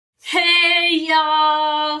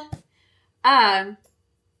y'all.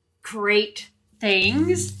 Great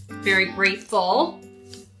things. Very grateful.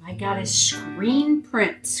 I got a screen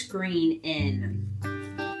print screen in.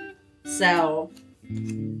 So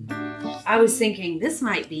I was thinking this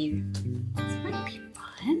might be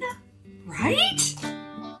fun, right?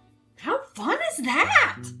 How fun is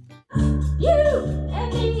that? You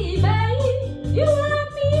and me, babe. You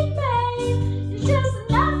and me, babe. It's just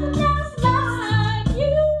nothing else like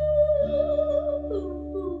you.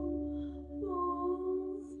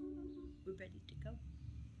 We're ready to go.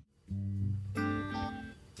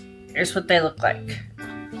 Here's what they look like.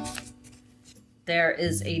 There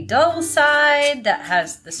is a dull side that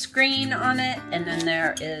has the screen on it, and then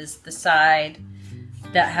there is the side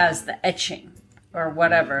that has the etching or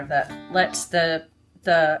whatever that lets the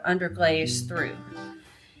underglaze through.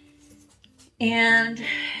 And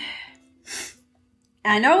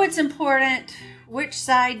I know it's important which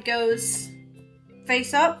side goes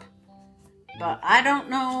face up, but I don't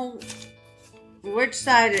know which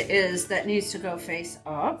side it is that needs to go face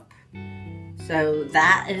up. So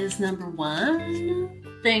that is number one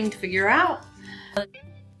thing to figure out.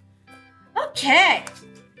 Okay,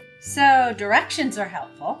 so directions are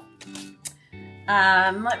helpful.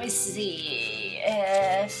 Let me see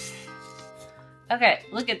if... Okay,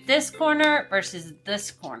 look at this corner versus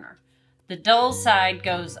this corner. The dull side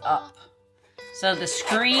goes up. So the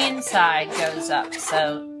screen side goes up.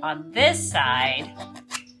 So on this side,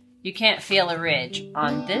 you can't feel a ridge.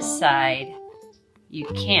 On this side, you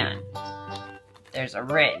can. There's a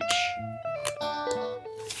ridge.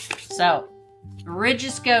 So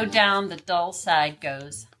ridges go down, the dull side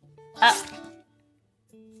goes up.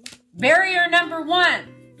 Barrier number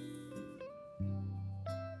one,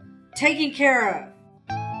 taken care of.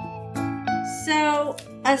 So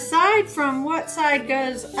aside from what side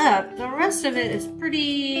goes up, the rest of it is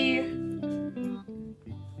pretty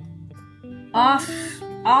off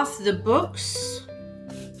the books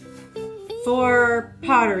for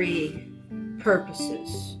pottery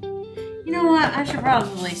purposes. You know what? I should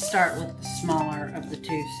probably start with the smaller of the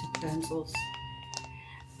two stencils.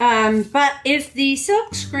 But if the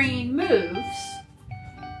silk screen moves,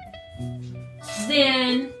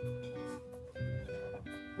 then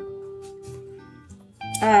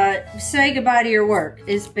say goodbye to your work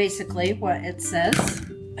is basically what it says.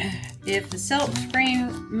 If the silk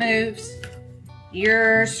screen moves,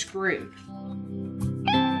 you're screwed.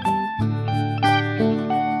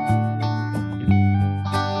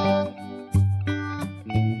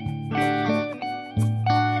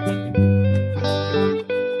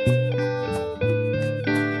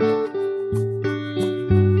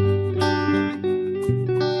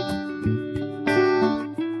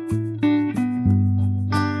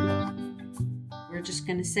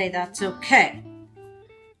 Say that's okay.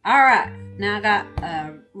 All right, now I got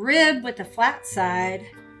a rib with a flat side.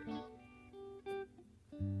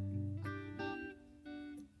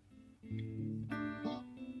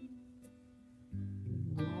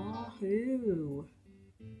 Wahoo!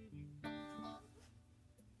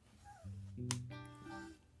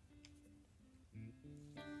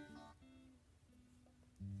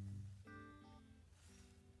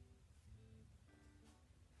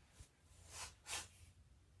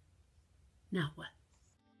 Now what?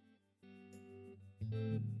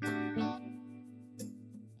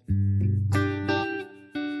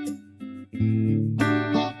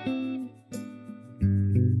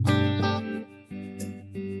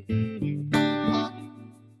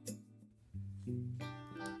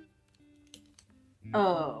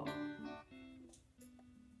 Oh,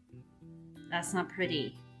 that's not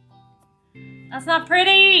pretty. That's not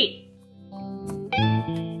pretty!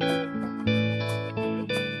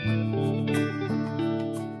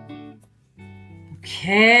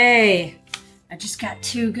 Okay, I just got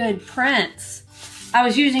two good prints. I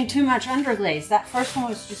was using too much underglaze. That first one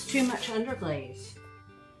was just too much underglaze.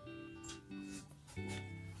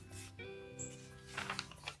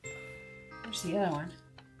 Where's the other one?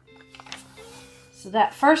 So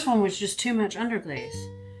that first one was just too much underglaze.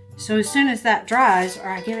 So as soon as that dries or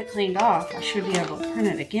I get it cleaned off, I should be able to print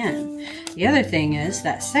it again. The other thing is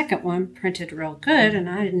that second one printed real good and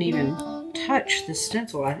I didn't even touch the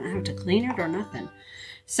stencil. I didn't have to clean it or nothing.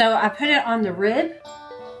 So I put it on the rib.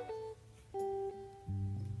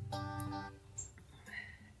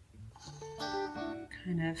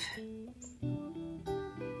 Kind of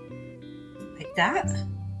like that.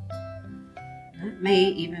 That may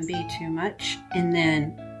even be too much. And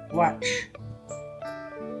then watch.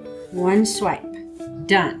 One swipe.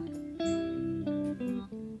 Done.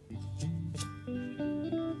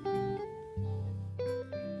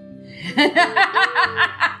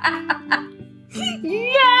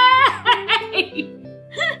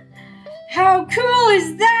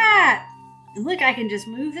 like I can just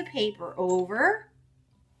move the paper over.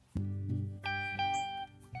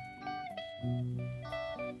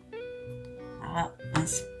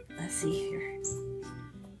 Let's see here.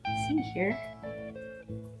 See here.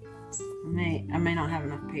 I may not have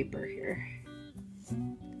enough paper here.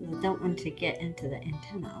 I don't want to get into the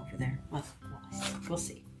antenna over there. We'll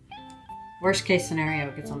see. Worst case scenario,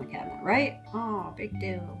 it gets on the cabinet, right? Oh, big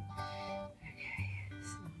deal. Okay,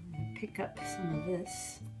 so I'm gonna pick up some of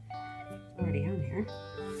this. It's already on here.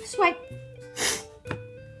 Swipe.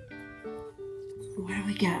 What do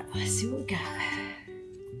we got? Let's see what we got.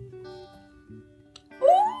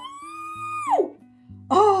 Ooh!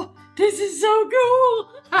 Oh, this is so cool!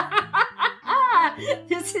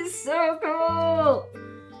 This is so cool!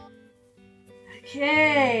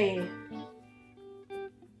 Okay.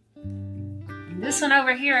 And this one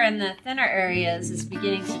over here in the thinner areas is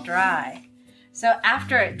beginning to dry. So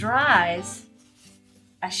after it dries,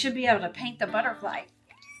 I should be able to paint the butterfly.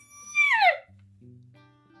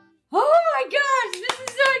 Oh my gosh, this is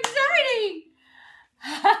so exciting!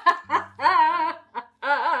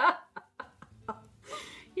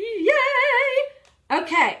 Yay!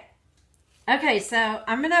 Okay, so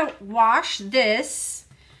I'm gonna wash this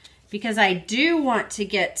because I do want to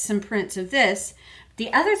get some prints of this.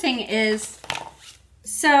 The other thing is,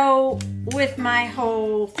 so with my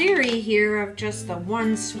whole theory here of just the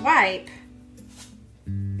one swipe,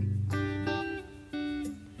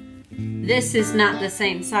 this is not the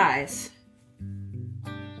same size.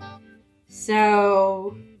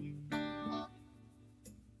 So,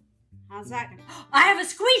 how's that going? I have a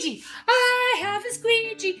squeegee! I have a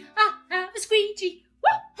squeegee! I have a squeegee!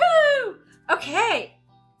 Woohoo! Okay.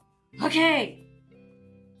 Okay.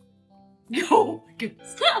 Oh my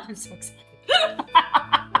goodness. I'm so excited.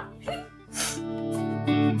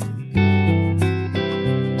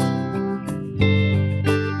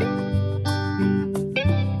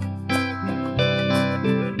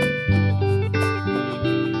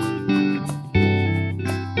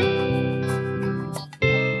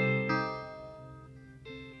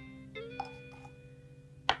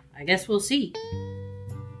 I guess we'll see.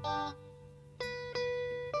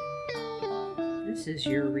 This is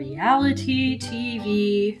your reality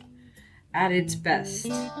TV at its best.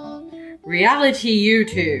 Reality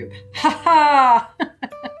YouTube. Ha ha!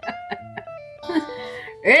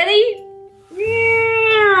 Ready?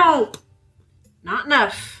 Not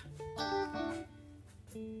enough.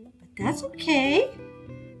 But that's okay.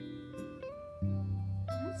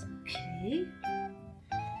 That's okay.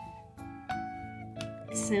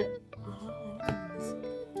 So,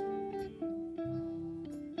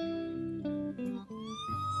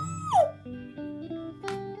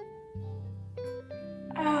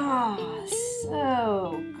 oh,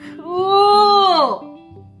 so cool.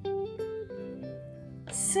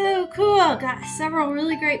 So cool. Got several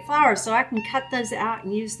really great flowers, so I can cut those out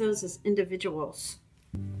and use those as individuals.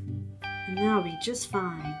 And that'll be just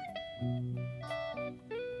fine.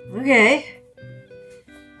 Okay.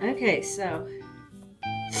 Okay, so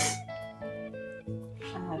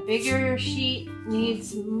a bigger sheet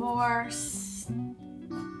needs more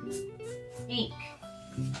ink.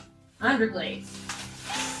 Underglaze.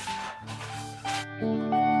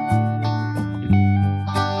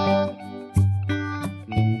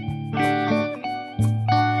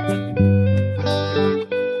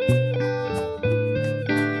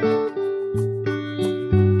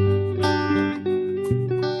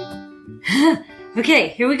 Okay,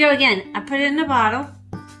 here we go again. I put it in the bottle.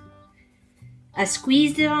 I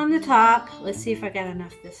squeezed it on the top. Let's see if I got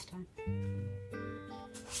enough this time.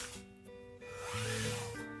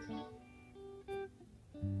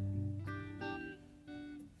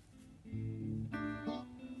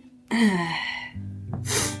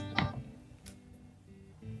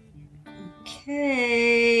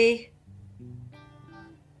 Okay.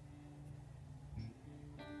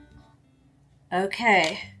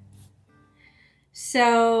 Okay.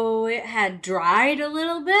 So it had dried a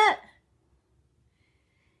little bit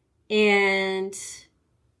and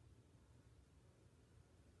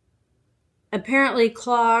apparently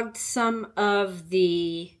clogged some of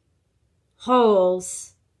the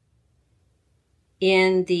holes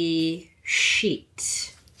in the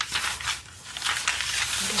sheet. I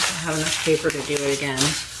don't have enough paper to do it again,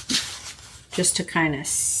 just to kind of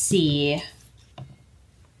see.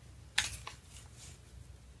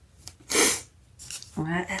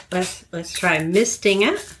 Let's try misting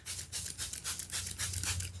it.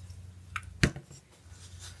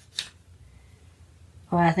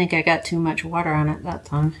 Oh, I think I got too much water on it that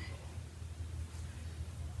time.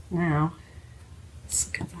 Now, let's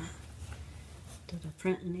look at that. Did I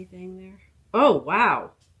print anything there? Oh,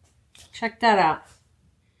 wow. Check that out.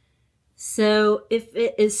 So if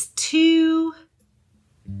it is too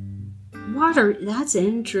water, that's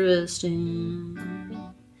interesting.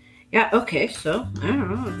 Yeah, okay, so I don't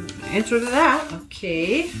know. Answer to that.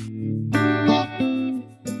 Okay.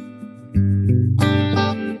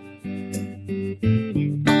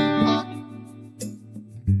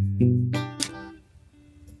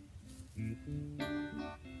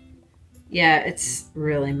 Yeah, it's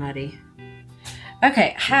really muddy.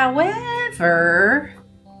 Okay, however,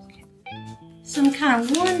 so I'm kind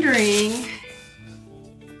of wondering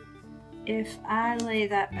if I lay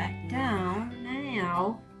that back down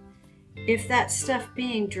now, if that stuff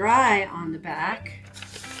being dry on the back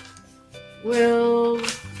will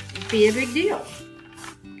be a big deal.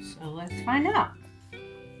 So let's find out.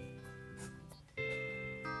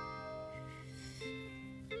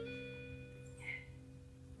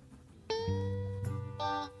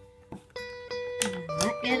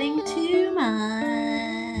 Not getting too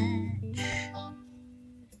much.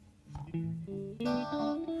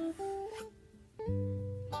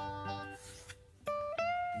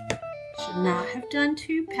 Should not have done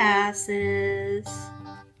 2 passes.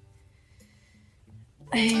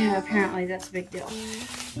 Yeah, apparently that's a big deal.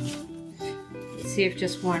 Let's see if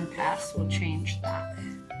just 1 pass will change that.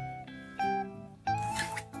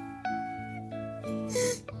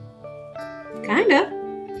 Kinda.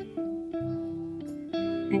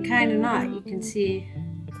 And kinda not, you can see.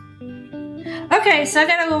 Okay, so I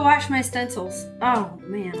gotta go wash my stencils. Oh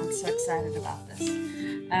man, I'm so excited about this.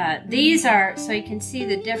 These are, so you can see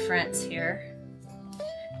the difference here.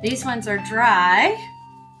 These ones are dry,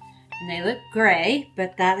 and they look gray,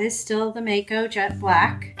 but that is still the Mako Jet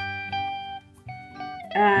Black.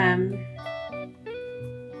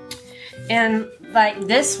 And like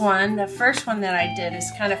this one, the first one that I did is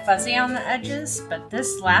kind of fuzzy on the edges, but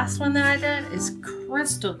this last one that I did is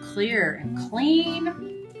crystal clear and clean.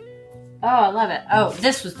 Oh, I love it. Oh,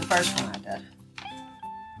 this was the first one I did.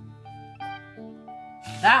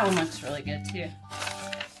 That one looks really good too.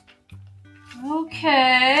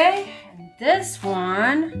 Okay, and this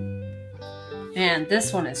one, man,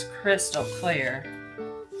 this one is crystal clear.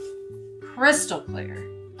 Crystal clear.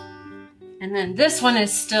 And then this one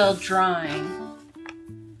is still drying.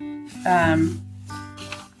 And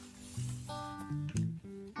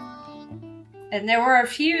there were a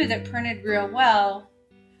few that printed real well,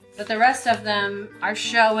 but the rest of them are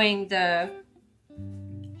showing the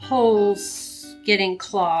holes getting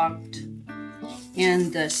clogged in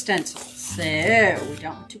the stencils. So we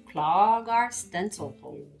don't want to clog our stencil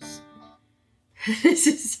holes. This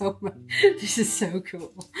is so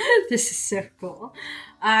cool. This is so cool.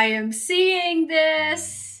 I am seeing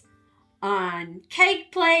this on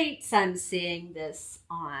cake plates. I'm seeing this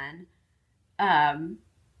on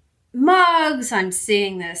mugs. I'm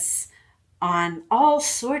seeing this on all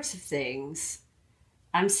sorts of things.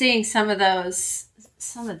 I'm seeing some of these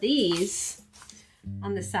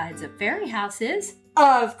on the sides of fairy houses,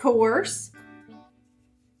 of course.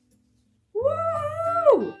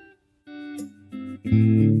 Woo!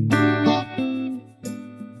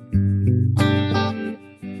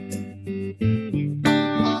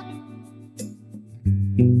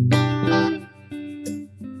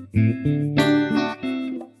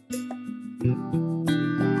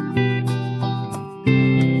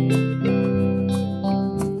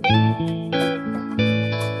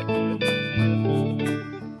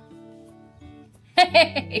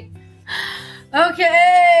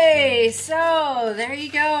 Okay, so there you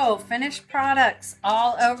go. Finished products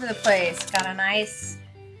all over the place. Got a nice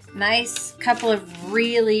couple of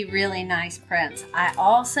really nice prints. I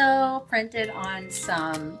also printed on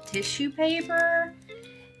some tissue paper,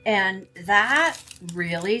 and that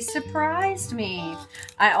really surprised me.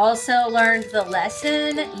 I also learned the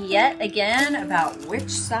lesson yet again about which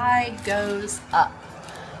side goes up.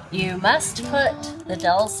 You must put the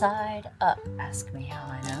dull side up. Ask me how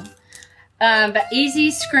I know. But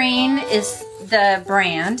EZScreen is the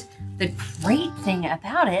brand. The great thing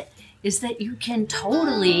about it is that you can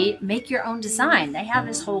totally make your own design. They have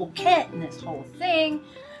this whole kit and this whole thing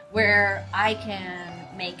where I can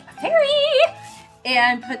make a fairy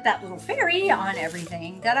and put that little fairy on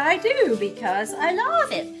everything that I do because I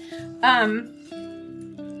love it.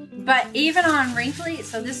 But even on wrinkly,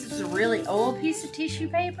 so this is a really old piece of tissue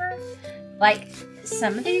paper, like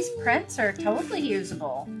some of these prints are totally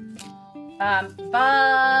usable.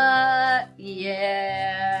 But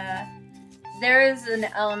yeah, there is an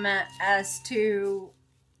element as to,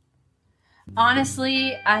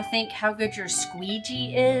 honestly, I think how good your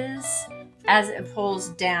squeegee is as it pulls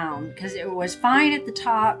down, because it was fine at the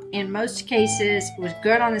top in most cases. It was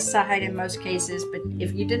good on the side in most cases, but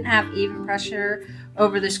if you didn't have even pressure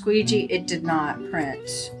over the squeegee, it did not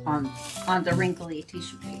print on the wrinkly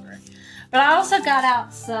tissue paper. But I also got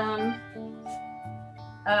out some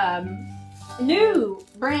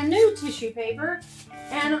brand new tissue paper,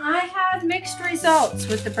 and I had mixed results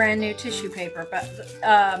with the brand new tissue paper, but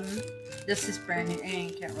this is brand new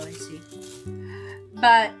and you can't really see,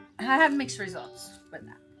 but I have mixed results with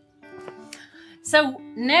that. So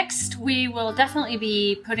next we will definitely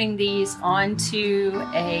be putting these onto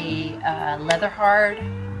a leather hard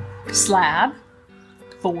slab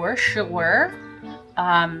for sure.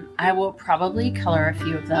 I will probably color a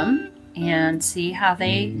few of them and see how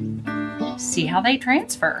they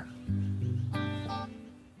transfer.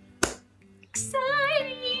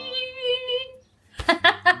 Exciting!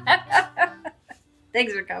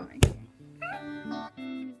 Things are coming.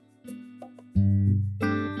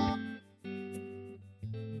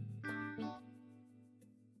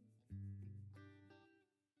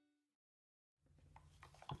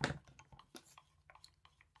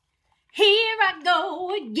 Here I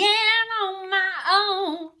go again on my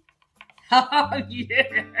own. Oh,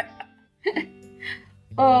 yeah.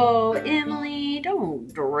 Oh, Emily,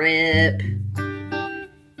 don't drip. You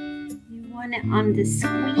want it on the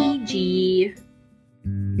squeegee.